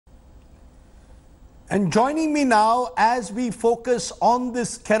And joining me now as we focus on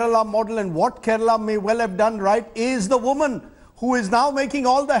this Kerala model and what Kerala may well have done right is the woman who is now making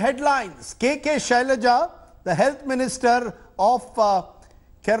all the headlines. Shailaja, the health minister of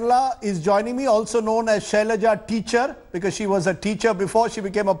Kerala, is joining me, also known as Shailaja teacher, because she was a teacher before she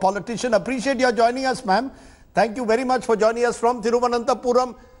became a politician. Appreciate your joining us, ma'am. Thank you very much for joining us from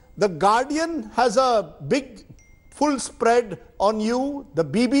Thiruvananthapuram. The Guardian has a big full spread on you. The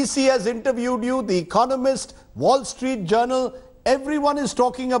BBC has interviewed you, The Economist, Wall Street Journal. Everyone is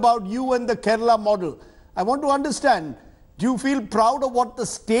talking about you and the Kerala model. I want to understand, do you feel proud of what the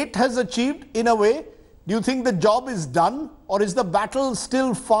state has achieved in a way? Do you think the job is done, or is the battle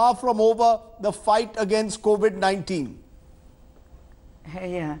still far from over, the fight against COVID-19?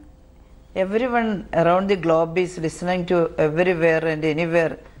 Yeah, everyone around the globe is listening to everywhere and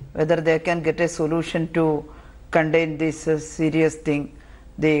anywhere whether they can get a solution to contain this serious thing,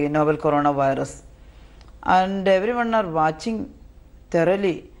 the novel coronavirus. And everyone are watching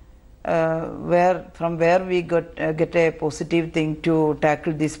thoroughly from where we get a positive thing to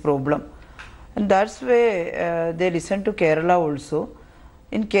tackle this problem. And that's why they listen to Kerala also.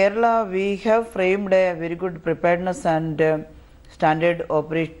 In Kerala, we have framed a very good preparedness and standard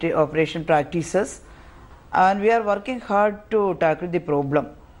operation practices, and we are working hard to tackle the problem.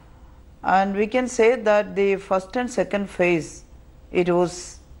 And we can say that the first and second phase, it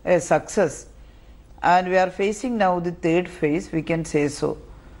was a success, and we are facing now the third phase, we can say so.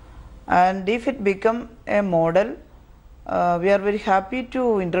 And if it become a model, we are very happy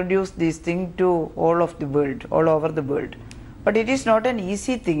to introduce this thing to all of the world, all over the world. But it is not an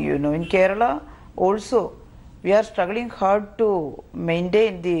easy thing, you know. In Kerala also, we are struggling hard to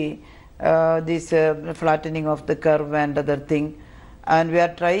maintain the this flattening of the curve and other thing, and we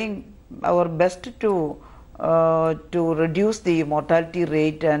are trying our best to reduce the mortality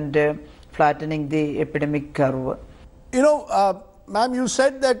rate and flattening the epidemic curve. You know, ma'am, you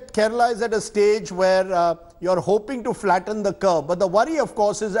said that Kerala is at a stage where you're hoping to flatten the curve. But the worry, of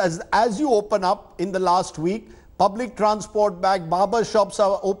course, is as you open up in the last week, public transport back, barber shops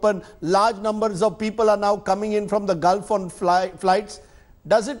are open, large numbers of people are now coming in from the Gulf on flights.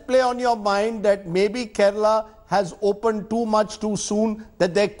 Does it play on your mind that maybe Kerala has opened too much too soon,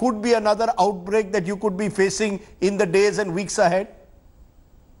 that there could be another outbreak that you could be facing in the days and weeks ahead?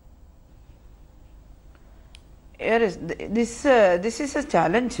 Yes, this is a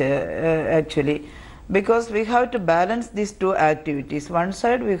challenge actually, because we have to balance these two activities. One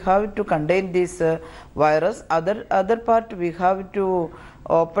side we have to contain this virus, other part we have to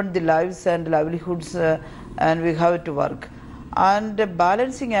open the lives and livelihoods and we have to work. And the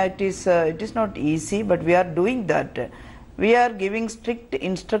balancing act is it is not easy, but we are doing that. We are giving strict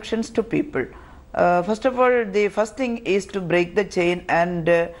instructions to people. First of all, the first thing is to break the chain and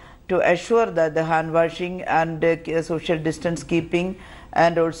to assure that the hand washing and social distance keeping,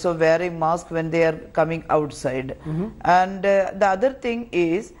 and also wearing mask when they are coming outside. And the other thing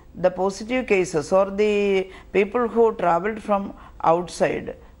is the positive cases or the people who traveled from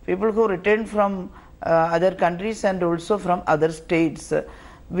outside, people who returned from other countries and also from other states.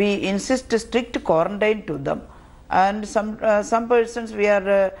 We insist strict quarantine to them, and some persons we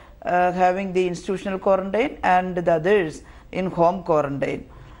are having the institutional quarantine and the others in home quarantine.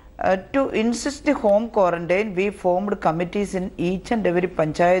 To insist the home quarantine, we formed committees in each and every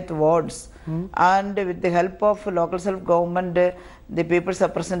panchayat wards, and with the help of local self-government, the people's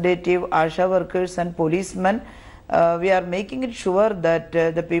representative, ASHA workers and policemen, we are making it sure that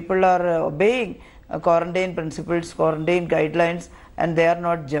the people are obeying quarantine principles, quarantine guidelines, and they are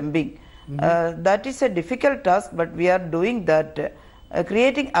not jumping. That is a difficult task, but we are doing that.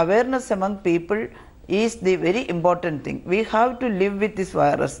 Creating awareness among people is the very important thing. We have to live with this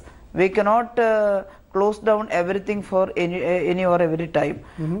virus. We cannot close down everything for any or every time.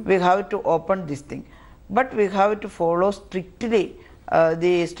 We have to open this thing, but we have to follow strictly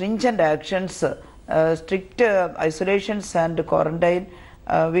the stringent actions, strict isolations and quarantine.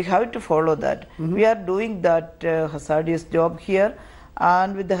 We have to follow that. We are doing that hazardous job here,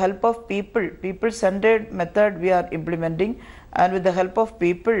 and with the help of people-centered method we are implementing, and with the help of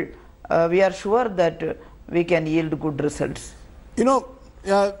people, we are sure that we can yield good results. You know,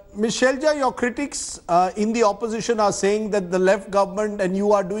 Ms. Shailaja, your critics in the opposition are saying that the left government and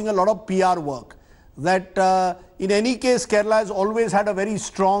you are doing a lot of PR work. That in any case, Kerala has always had a very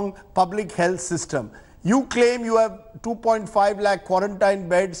strong public health system. You claim you have 2.5 lakh quarantine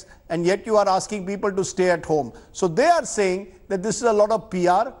beds, and yet you are asking people to stay at home. So they are saying that this is a lot of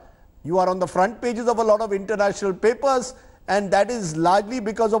PR. You are on the front pages of a lot of international papers, and that is largely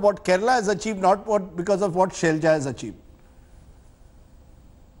because of what Kerala has achieved, not because of what Shailaja has achieved.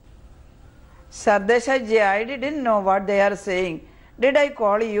 Sardeshaji, I didn't know what they are saying. Did I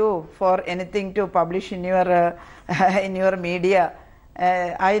call you for anything to publish in your in your media?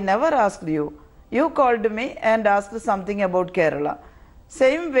 I never asked you. You called me and asked something about Kerala.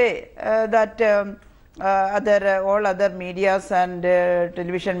 Same way that all other medias and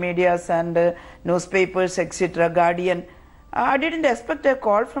television medias and newspapers, etc., Guardian. I didn't expect a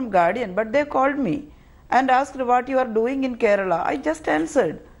call from Guardian, but they called me and asked what you are doing in Kerala. I just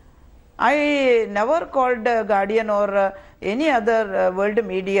answered. I never called Guardian or any other world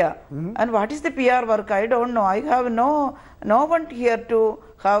media. And what is the PR work? I don't know. I have no one here to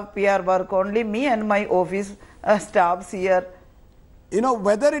have PR work. Only me and my office staffs here. You know,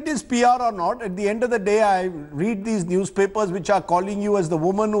 whether it is PR or not, at the end of the day, I read these newspapers which are calling you as the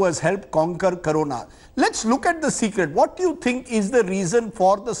woman who has helped conquer Corona. Let's look at the secret. What do you think is the reason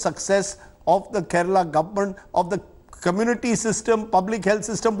for the success of the Kerala government, of the community system, public health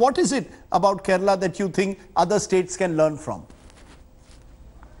system? What is it about Kerala that you think other states can learn from?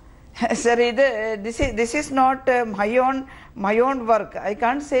 Sir, this is not my own work. I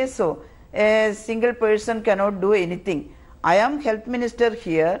can't say so. A single person cannot do anything. I am health minister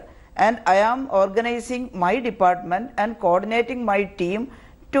here and I am organizing my department and coordinating my team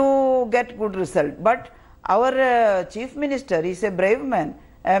to get good result. But our chief minister is a brave man,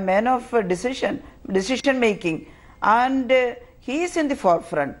 a man of decision making, and he is in the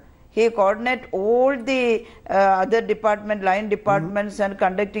forefront. He coordinates all the other line departments and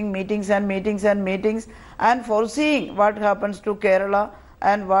conducting meetings and foreseeing what happens to Kerala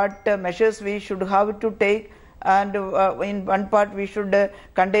and what measures we should have to take. And in one part we should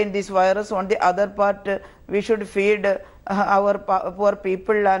contain this virus, on the other part we should feed our poor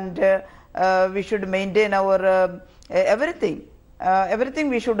people, and we should maintain our everything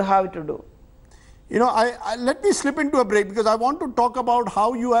we should have to do. You know, let me slip into a break because I want to talk about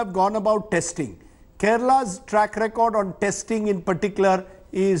how you have gone about testing. Kerala's track record on testing in particular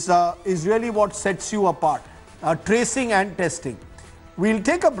is really what sets you apart, tracing and testing. We'll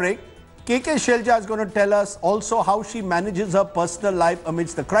take a break. Shailaja is going to tell us also how she manages her personal life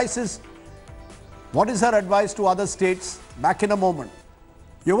amidst the crisis. What is her advice to other states? Back in a moment.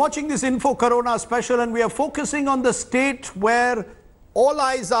 You're watching this Info Corona special and we are focusing on the state where all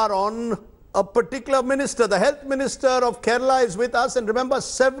eyes are on a particular minister. The health minister of Kerala is with us, and remember,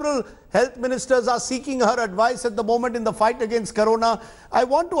 several health ministers are seeking her advice at the moment in the fight against Corona. I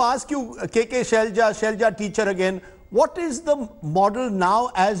want to ask you, Shailaja teacher again, what is the model now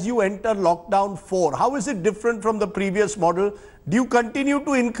as you enter lockdown 4? How is it different from the previous model? Do you continue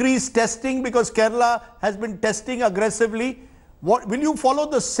to increase testing because Kerala has been testing aggressively? Will you follow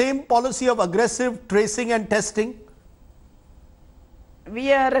the same policy of aggressive tracing and testing?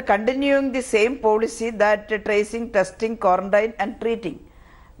 We are continuing the same policy, that tracing, testing, quarantine and treating.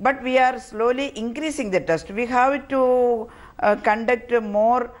 But we are slowly increasing the test. We have to conduct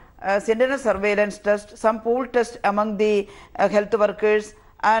more sentinel surveillance test, some pool test among the health workers,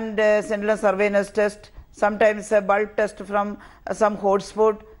 and sentinel surveillance test, sometimes a bulk test from some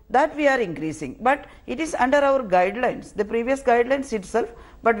hotspot, that we are increasing. But it is under our guidelines, the previous guidelines itself,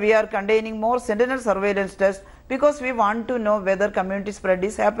 but we are containing more sentinel surveillance test because we want to know whether community spread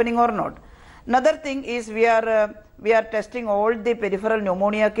is happening or not. Another thing is we are testing all the peripheral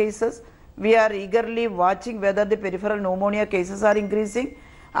pneumonia cases. We are eagerly watching whether the peripheral pneumonia cases are increasing.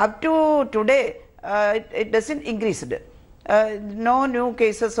 Up to today, it doesn't increase. No new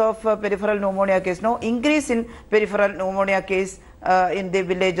cases of peripheral pneumonia case, no increase in peripheral pneumonia case in the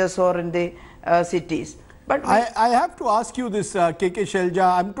villages or in the cities. But I have to ask you this,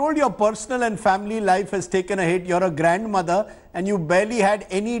 Shailaja. I'm told your personal and family life has taken a hit. You're a grandmother and you barely had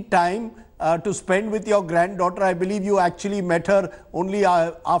any time to spend with your granddaughter. I believe you actually met her only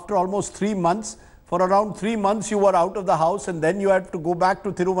after almost 3 months. For around 3 months you were out of the house and then you had to go back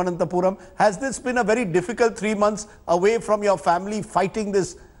to Thiruvananthapuram. Has this been a very difficult 3 months away from your family fighting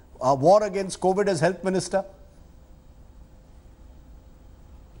this war against COVID as health minister?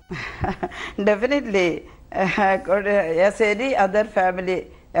 Definitely. Yes, any other family,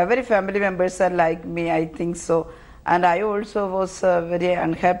 every family members are like me, I think so. And I also was very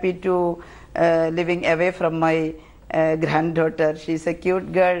unhappy to living away from my granddaughter. She's a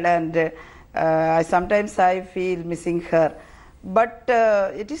cute girl, and sometimes I feel missing her. But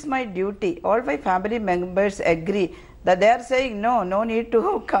it is my duty. All my family members agree that they are saying, no need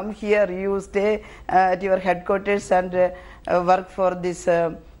to come here. You stay at your headquarters and work for this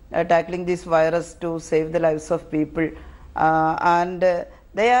tackling this virus to save the lives of people. And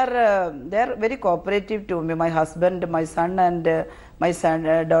they are very cooperative to me. My husband, my son, and my son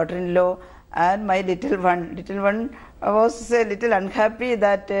daughter-in-law, and my little one was a little unhappy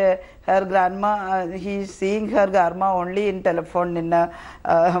that her grandma, he is seeing her grandma only in telephone, in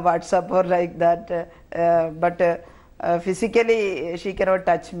WhatsApp or like that, but physically she cannot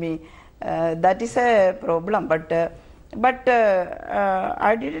touch me. That is a problem, but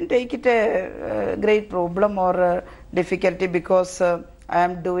I didn't take it a great problem or difficulty, because I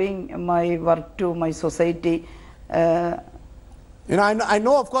am doing my work to my society. You know, I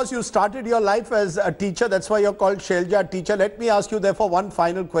know, of course, you started your life as a teacher. That's why you're called Shailaja teacher. Let me ask you, therefore, one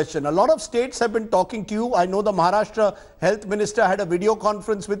final question. A lot of states have been talking to you. I know the Maharashtra Health Minister had a video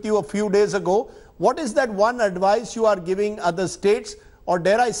conference with you a few days ago. What is that one advice you are giving other states, or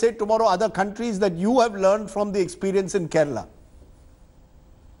dare I say tomorrow other countries, that you have learned from the experience in Kerala?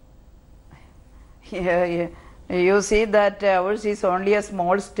 Yeah. You see that ours is only a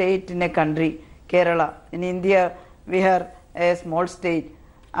small state in a country, Kerala. In India, we are a small state,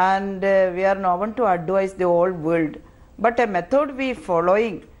 and we are no one to advise the whole world. But a method we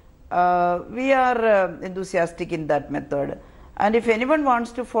following, we are enthusiastic in that method. And if anyone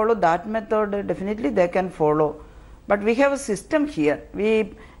wants to follow that method, definitely they can follow. But we have a system here.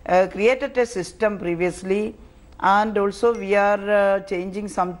 We created a system previously, and also we are changing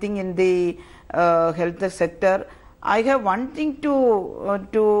something in the health sector. I have one thing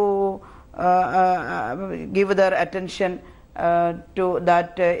to give their attention to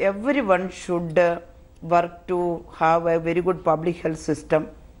that everyone should work to have a very good public health system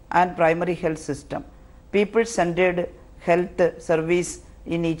and primary health system, people-centered health service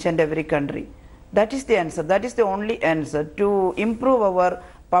in each and every country. That is the answer. That is the only answer to improve our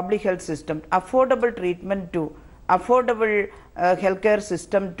public health system, affordable treatment to affordable healthcare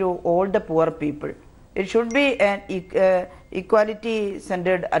system to all the poor people. It should be an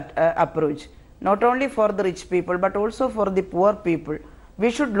equality-centered approach, not only for the rich people but also for the poor people.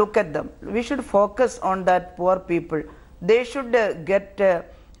 We should look at them. We should focus on that poor people. They should get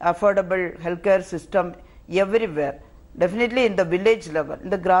affordable healthcare system everywhere. Definitely in the village level, in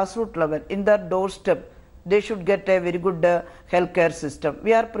the grassroots level, in the doorstep, they should get a very good healthcare system.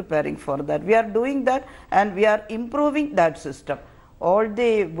 We are preparing for that. We are doing that, and we are improving that system. All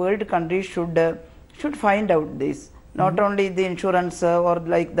the world countries should find out this. Not only the insurance or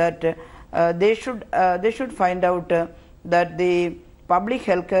like that. They should find out that the public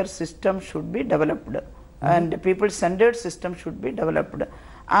healthcare system should be developed, and people-centered system should be developed,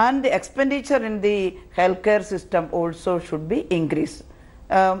 and the expenditure in the healthcare system also should be increased.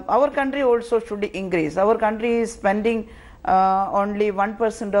 Our country also should increase. Our country is spending only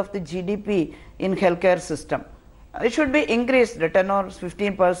 1% of the GDP in healthcare system. It should be increased. 10 or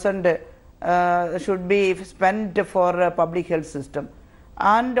 15% should be spent for public health system.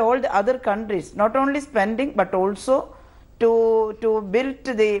 And all the other countries, not only spending but also to build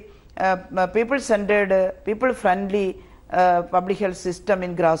the people-centered, people-friendly public health system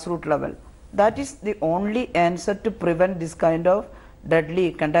in grassroots level. That is the only answer to prevent this kind of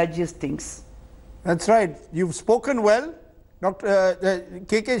deadly, contagious things. That's right. You've spoken well. Dr.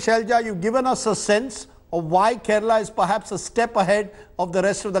 K.K. Shailaja, you've given us a sense of why Kerala is perhaps a step ahead of the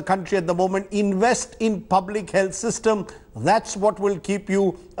rest of the country at the moment. Invest in public health system. That's what will keep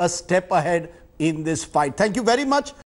you a step ahead in this fight. Thank you very much.